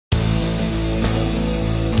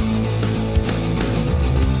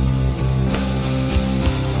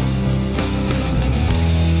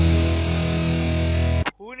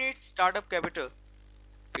startup capital.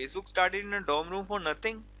 Facebook started in a dorm room for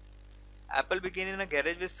nothing. Apple began in a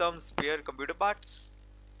garage with some spare computer parts.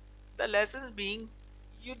 The lessons being,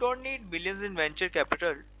 you don't need millions in venture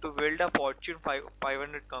capital to build a Fortune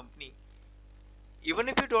 500 company. Even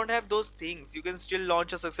if you don't have those things, you can still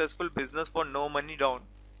launch a successful business for no money down.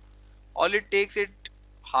 All it takes is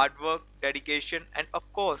hard work, dedication, and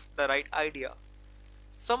of course, the right idea.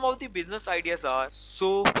 Some of the business ideas are,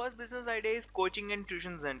 so first business idea is coaching and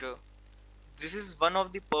tuition center. This is one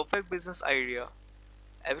of the perfect business idea.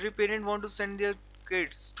 Every parent want to send their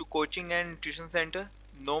kids to coaching and tuition center,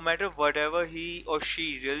 no matter whatever he or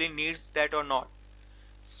she really needs that or not.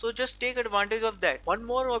 So just take advantage of that. One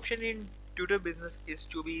more option in tutor business is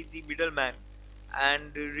to be the middleman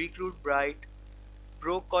and recruit bright,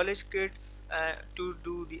 broke college kids to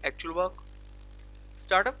do the actual work.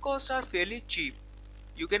 Startup costs are fairly cheap.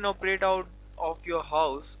 You can operate out of your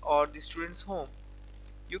house or the student's home.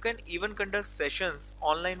 You can even conduct sessions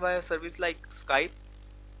online via service like Skype.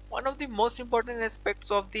 One of the most important aspects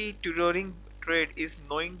of the tutoring trade is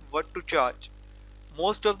knowing what to charge.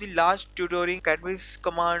 Most of the large tutoring academies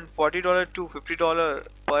command $40 to $50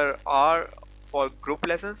 per hour for group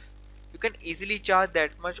lessons. You can easily charge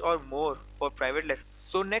that much or more for private lessons.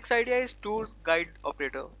 So next idea is tour guide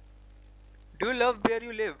operator. Do you love where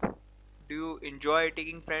you live? Do you enjoy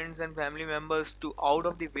taking friends and family members to out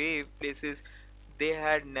of the way places they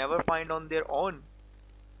had never find on their own?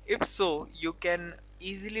 If so, you can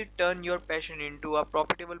easily turn your passion into a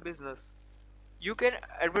profitable business. You can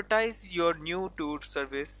advertise your new tour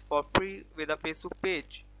service for free with a Facebook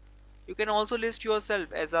page. You can also list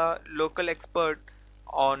yourself as a local expert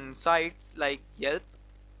on sites like Yelp,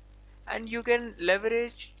 and you can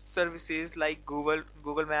leverage services like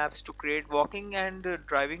Google Maps to create walking and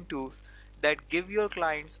driving tours that give your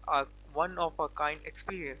clients a one of a kind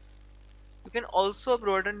experience. You can also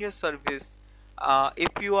broaden your service.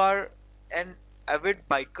 If you are an avid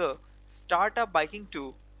biker, start a biking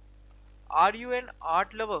tour. Are you an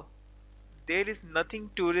art lover? There is nothing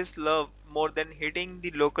tourists love more than hitting the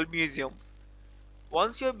local museums.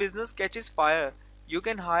 Once your business catches fire, you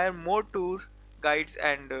can hire more tour guides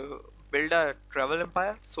and build a travel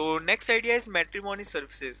empire. So, next idea is matrimony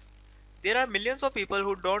services. There are millions of people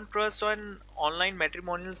who don't trust on online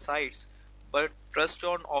matrimonial sites but trust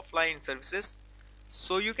on offline services.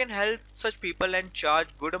 So you can help such people and charge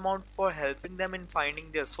good amount for helping them in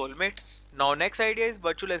finding their soulmates. Now next idea is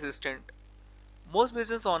virtual assistant. Most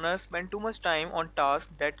business owners spend too much time on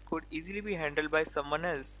tasks that could easily be handled by someone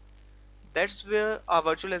else. That's where a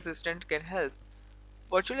virtual assistant can help.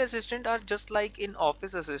 Virtual assistants are just like in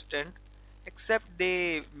office assistant, except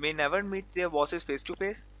they may never meet their bosses face to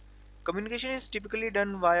face. Communication is typically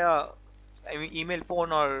done via email,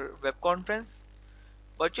 phone, or web conference.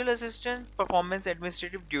 Virtual assistant performance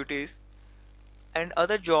administrative duties and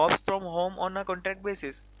other jobs from home on a contract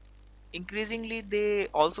basis. Increasingly, they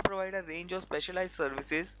also provide a range of specialized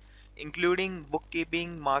services, including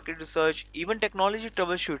bookkeeping, market research, even technology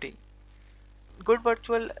troubleshooting. Good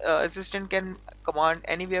virtual assistant can command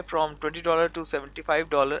anywhere from $20 to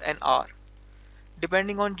 $75 an hour,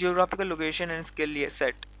 depending on geographical location and skill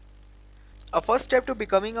set. A first step to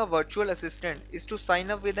becoming a virtual assistant is to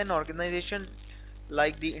sign up with an organization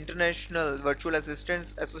like the International Virtual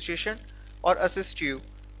Assistants Association or AssistU,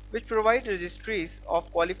 which provide registries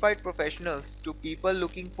of qualified professionals to people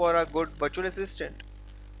looking for a good virtual assistant.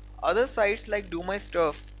 Other sites like Do My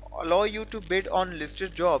Stuff allow you to bid on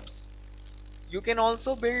listed jobs. You can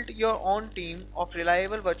also build your own team of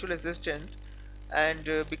reliable virtual assistants and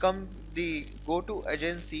become the go-to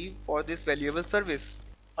agency for this valuable service.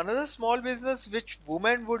 Another small business which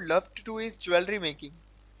women would love to do is jewelry making.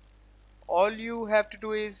 All you have to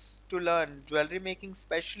do is to learn jewelry making,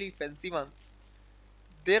 especially fancy ones.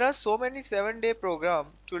 There are so many 7-day program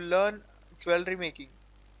to learn jewelry making.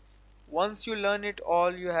 Once you learn it,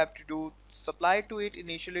 all you have to do supply to it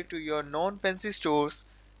initially to your known fancy stores,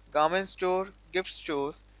 garment store, gift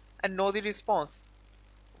stores, and know the response.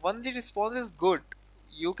 When the response is good,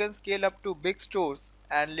 you can scale up to big stores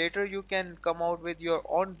and later you can come out with your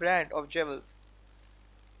own brand of jewels.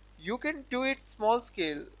 You can do it small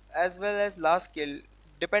scale as well as large scale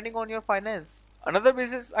depending on your finance. Another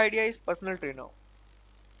business idea is personal trainer.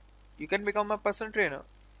 You can become a personal trainer.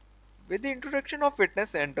 With the introduction of fitness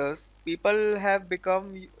centers, people have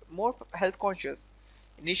become more health conscious.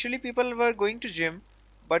 Initially people were going to gym,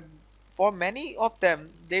 but for many of them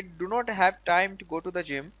they do not have time to go to the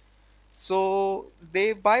gym. So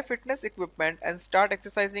they buy fitness equipment and start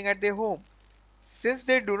exercising at their home. Since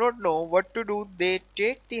they do not know what to do, they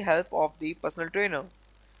take the help of the personal trainer.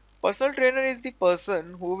 Personal trainer is the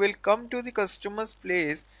person who will come to the customer's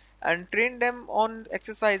place and train them on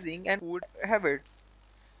exercising and food habits.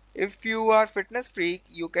 If you are fitness freak,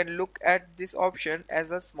 you can look at this option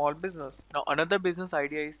as a small business. Now another business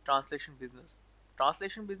idea is translation business.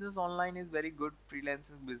 Translation business online is very good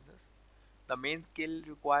freelancing business. The main skill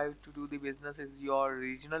required to do the business is your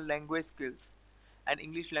regional language skills and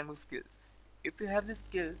English language skills. If you have this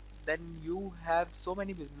skill, then you have so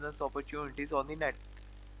many business opportunities on the net.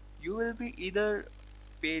 You will be either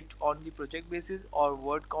paid on the project basis or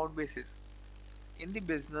word count basis. In the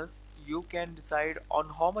business, you can decide on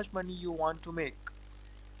how much money you want to make.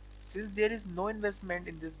 Since there is no investment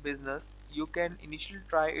in this business, you can initially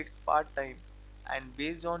try it part time and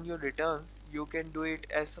based on your returns, you can do it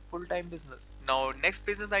as a full time business. Now, next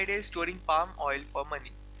business idea is storing palm oil for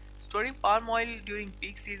money. Storing palm oil during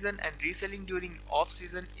peak season and reselling during off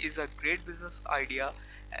season is a great business idea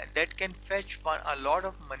that can fetch one a lot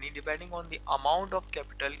of money depending on the amount of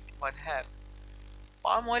capital one have.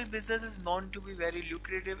 Palm oil business is known to be very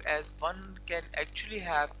lucrative as one can actually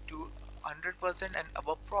have to 100% and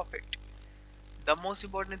above profit. The most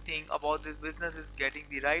important thing about this business is getting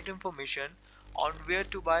the right information on where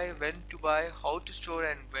to buy, when to buy, how to store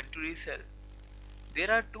and when to resell. There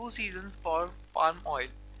are two seasons for palm oil.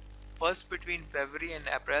 First between February and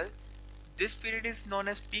April. This period is known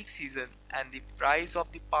as peak season and the price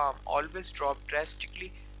of the palm always drop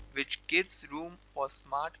drastically which gives room for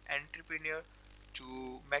smart entrepreneur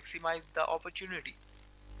to maximize the opportunity.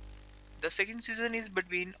 The second season is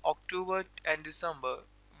between October and December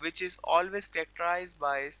which is always characterized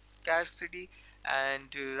by scarcity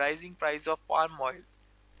and rising price of palm oil.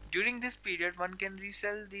 During this period, one can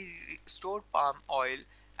resell the stored palm oil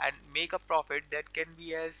and make a profit that can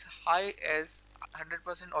be as high as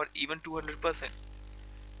 100% or even 200%.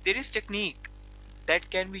 There is technique that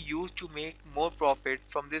can be used to make more profit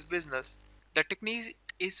from this business. The technique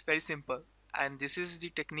is very simple and this is the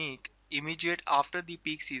technique immediate after the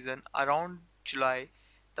peak season around July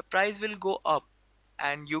the price will go up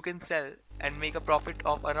and you can sell and make a profit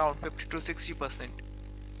of around 50 to 60%.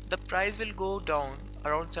 The price will go down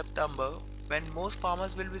around September when most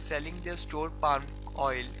farmers will be selling their stored palm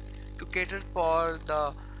oil to cater for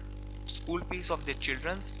the school fees of their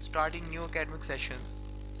children starting new academic sessions.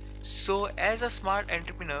 So as a smart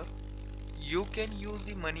entrepreneur, you can use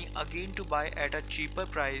the money again to buy at a cheaper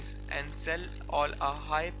price and sell all a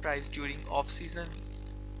high price during off season.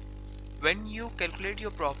 When you calculate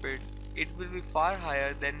your profit, it will be far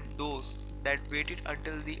higher than those that waited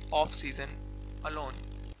until the off season alone.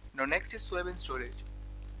 Now next is soybean storage.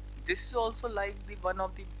 This is also like the one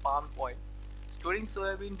of the palm oil. Storing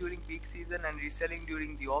soybean during peak season and reselling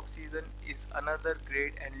during the off season is another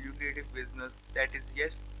great and lucrative business that is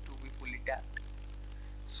yet to be fully tapped.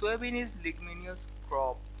 Soybean is leguminous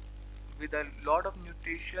crop with a lot of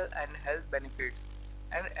nutritional and health benefits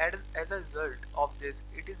and as a result of this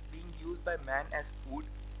it is being used by man as food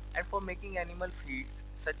and for making animal feeds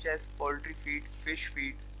such as poultry feed, fish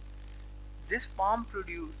feed. This farm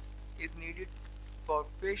produce is needed for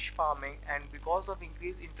fish farming and because of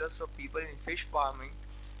increased interest of people in fish farming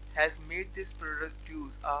has made this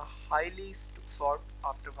produce a highly sought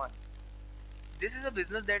after one. This is a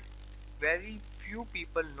business that very few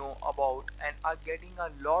people know about and are getting a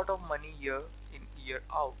lot of money year in year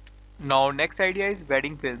out. Now next idea is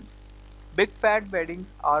wedding films. Big fat weddings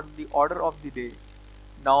are the order of the day.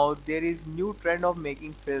 Now there is new trend of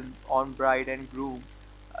making films on bride and groom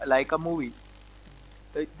like a movie.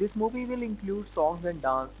 This movie will include songs and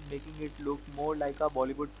dance, making it look more like a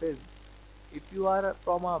Bollywood film. If you are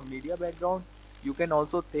from a media background, you can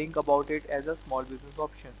also think about it as a small business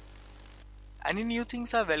option. Any new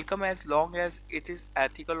things are welcome as long as it is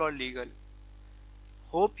ethical or legal.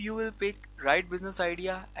 Hope you will pick right business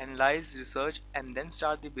idea, analyze, research and then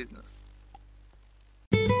start the business.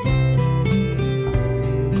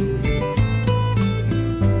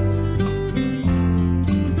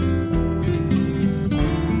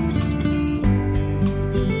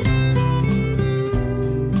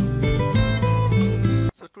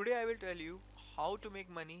 So today I will tell you how to make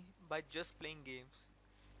money by just playing games.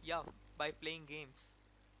 Yeah, by playing games.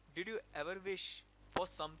 Did you ever wish for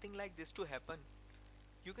something like this to happen?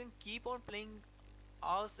 You can keep on playing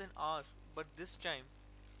hours and hours, but this time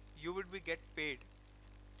you would be get paid.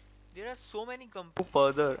 There are so many companies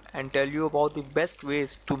further and tell you about the best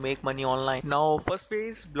ways to make money online. Now, first way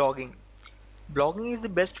is blogging. Blogging is the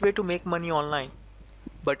best way to make money online.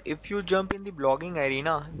 But if you jump in the blogging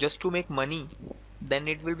arena just to make money, then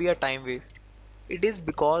it will be a time waste. It is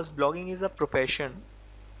because blogging is a profession.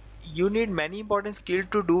 You need many important skills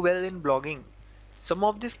to do well in blogging. Some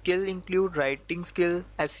of the skills include writing skill,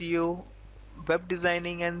 SEO, web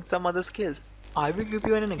designing and some other skills. I will give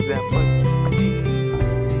you an example.